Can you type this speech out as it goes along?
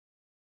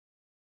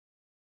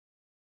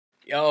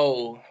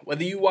Yo,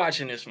 whether you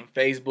watching this from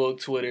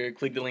Facebook, Twitter,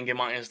 click the link in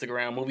my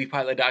Instagram,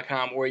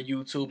 moviepilot.com, or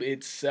YouTube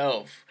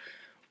itself.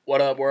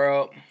 What up,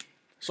 world?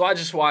 So I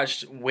just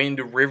watched Wind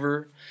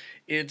River.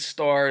 It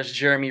stars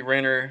Jeremy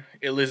Renner,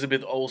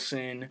 Elizabeth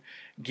Olsen,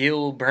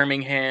 Gil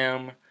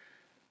Birmingham,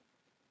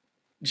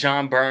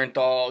 John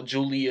Bernthal,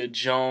 Julia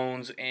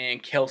Jones,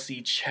 and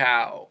Kelsey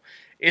Chow.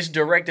 It's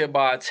directed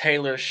by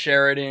Taylor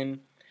Sheridan,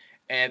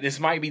 and this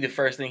might be the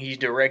first thing he's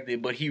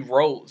directed, but he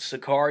wrote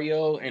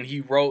Sicario and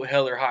he wrote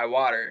Hell or High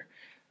Water,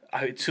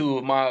 two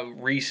of my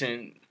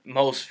recent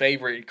most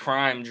favorite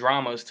crime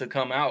dramas to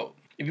come out.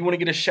 If you want to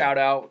get a shout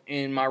out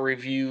in my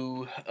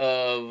review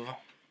of,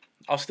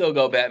 I'll still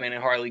go Batman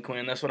and Harley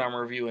Quinn. That's what I'm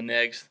reviewing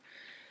next.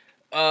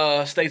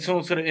 Stay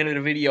tuned to the end of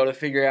the video to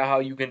figure out how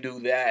you can do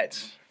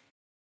that.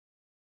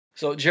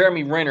 So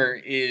Jeremy Renner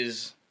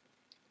is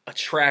a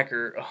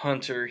tracker, a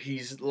hunter.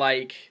 He's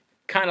like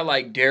kind of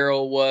like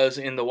Daryl was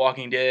in The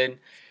Walking Dead.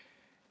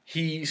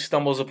 He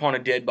stumbles upon a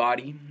dead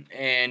body,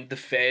 and the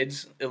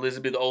feds,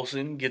 Elizabeth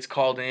Olsen, gets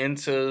called in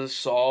to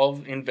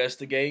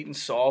investigate, and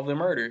solve the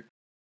murder.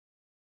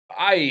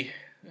 I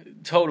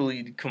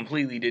totally,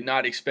 completely did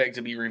not expect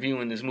to be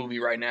reviewing this movie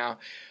right now.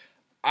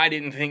 I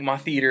didn't think my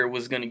theater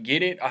was going to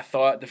get it. I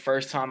thought the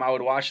first time I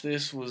would watch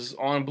this was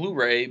on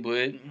Blu-ray,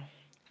 but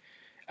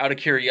out of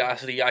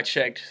curiosity, I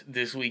checked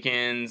this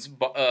weekend's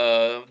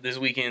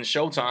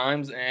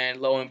showtimes,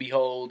 and lo and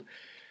behold,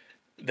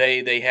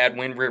 they had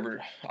Wind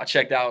River. I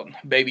checked out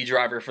Baby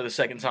Driver for the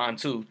second time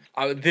too.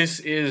 This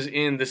is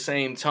in the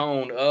same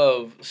tone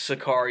of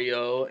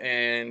Sicario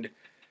and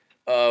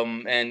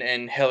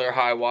Hell or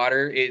High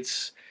Water.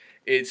 It's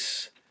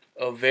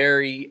a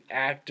very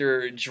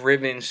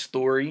actor-driven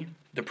story.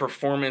 The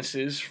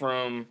performances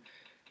from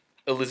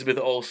Elizabeth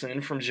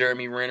Olsen, from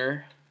Jeremy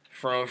Renner,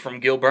 from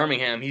Gil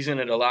Birmingham, he's in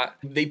it a lot.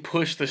 They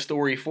push the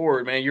story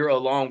forward, man. You're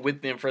along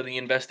with them for the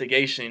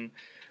investigation,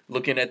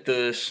 looking at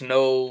the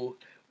snow.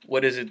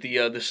 What is it? The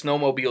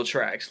snowmobile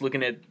tracks.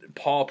 Looking at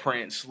paw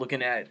prints.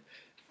 Looking at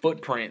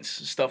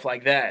footprints. Stuff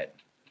like that.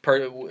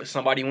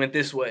 Somebody went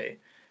this way.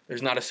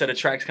 There's not a set of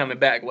tracks coming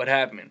back. What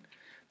happened?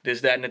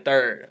 This, that, and the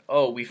third.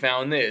 Oh, we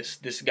found this.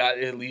 This got,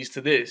 it leads to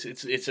this.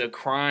 It's a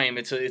crime.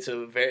 It's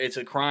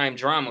a crime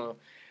drama,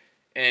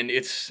 and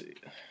it's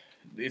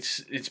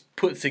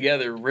put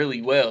together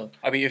really well.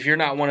 I mean, if you're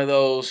not one of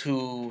those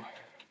who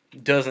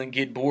doesn't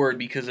get bored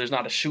because there's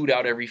not a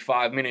shootout every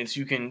 5 minutes,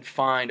 you can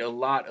find a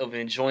lot of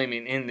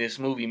enjoyment in this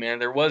movie, man.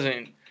 There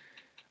wasn't,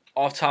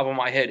 off top of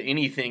my head,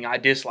 anything I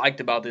disliked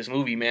about this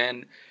movie,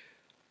 man.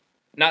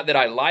 Not that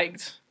I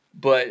liked,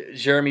 but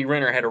Jeremy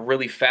Renner had a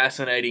really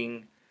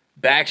fascinating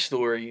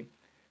backstory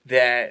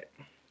that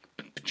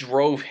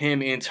drove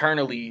him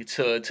internally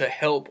to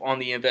help on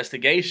the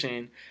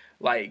investigation.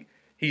 Like,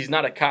 he's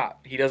not a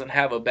cop. He doesn't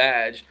have a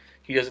badge.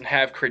 He doesn't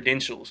have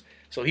credentials.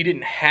 So he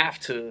didn't have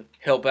to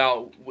help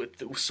out with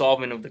the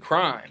solving of the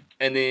crime.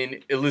 And then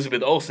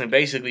Elizabeth Olsen,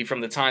 basically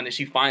from the time that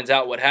she finds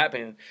out what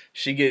happened,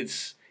 she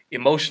gets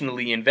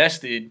emotionally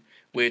invested,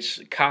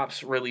 which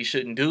cops really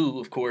shouldn't do,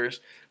 of course,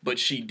 but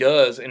she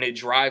does, and it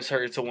drives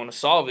her to want to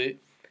solve it.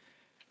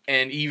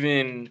 And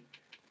even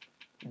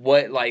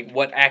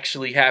what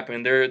actually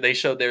happened, they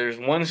showed there's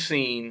one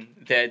scene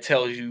that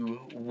tells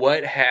you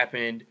what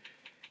happened,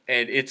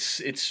 and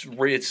it's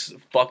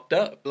fucked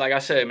up. Like I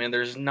said, man,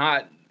 there's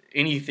not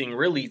anything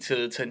really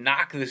to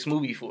knock this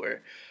movie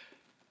for.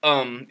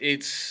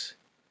 It's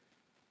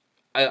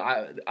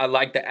I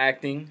like the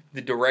acting,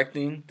 the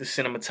directing, the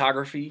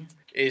cinematography.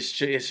 It's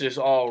just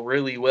all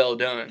really well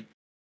done.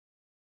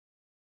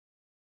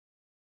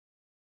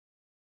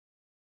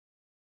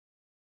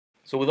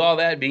 So with all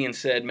that being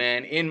said,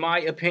 man, in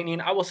my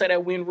opinion, I will say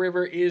that Wind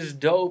River is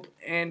dope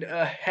and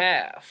a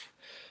half.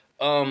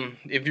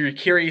 If you're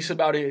curious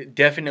about it,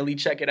 definitely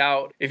check it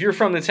out. If you're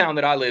from the town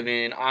that I live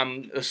in,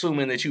 I'm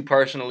assuming that you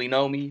personally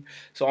know me.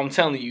 So I'm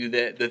telling you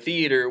that the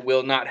theater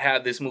will not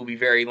have this movie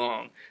very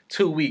long.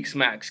 2 weeks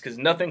max, because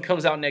nothing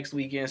comes out next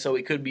weekend, so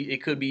it could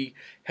be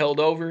held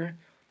over.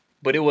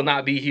 But it will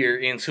not be here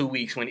in 2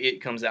 weeks when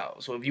it comes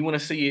out. So if you want to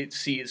see it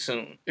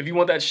soon. If you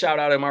want that shout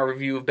out in my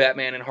review of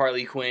Batman and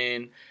Harley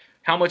Quinn,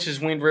 how much is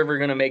Wind River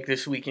going to make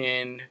this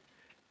weekend?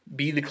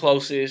 Be the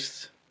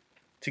closest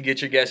to get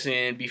your guess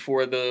in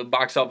before the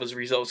box office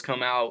results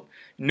come out.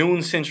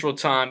 Noon Central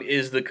Time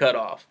is the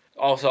cutoff.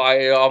 Also,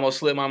 I almost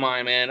slipped my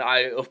mind, man.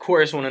 I, of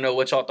course, want to know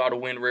what y'all thought of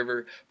Wind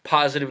River.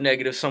 Positive,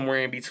 negative, somewhere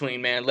in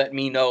between, man. Let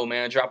me know,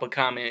 man. Drop a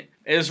comment.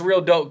 It's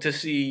real dope to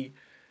see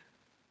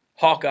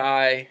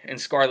Hawkeye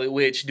and Scarlet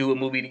Witch do a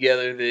movie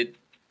together that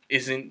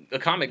isn't a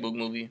comic book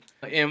movie.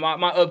 In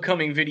my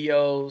upcoming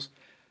videos,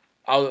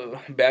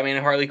 Batman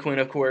and Harley Quinn,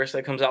 of course,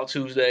 that comes out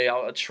Tuesday.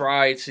 I'll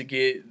try to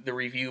get the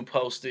review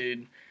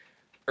posted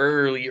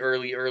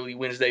early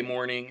Wednesday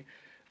morning.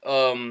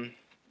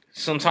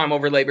 Sometime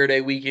over Labor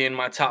Day weekend,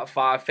 my top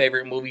 5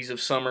 favorite movies of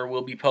summer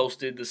will be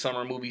posted. The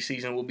summer movie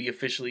season will be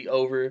officially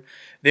over.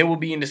 Then we'll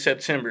be into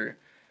September.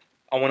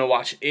 I want to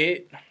watch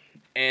it.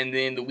 And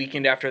then the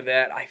weekend after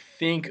that, I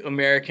think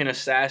American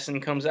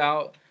Assassin comes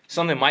out.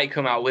 Something might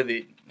come out with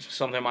it.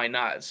 Something might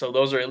not. So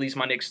those are at least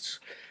my next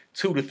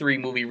 2 to 3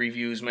 movie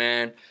reviews,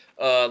 man.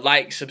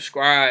 Like,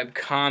 subscribe,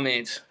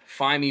 comment,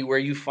 find me where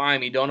you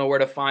find me. Don't know where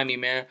to find me,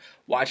 man.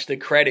 Watch the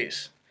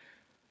credits.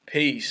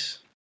 Peace.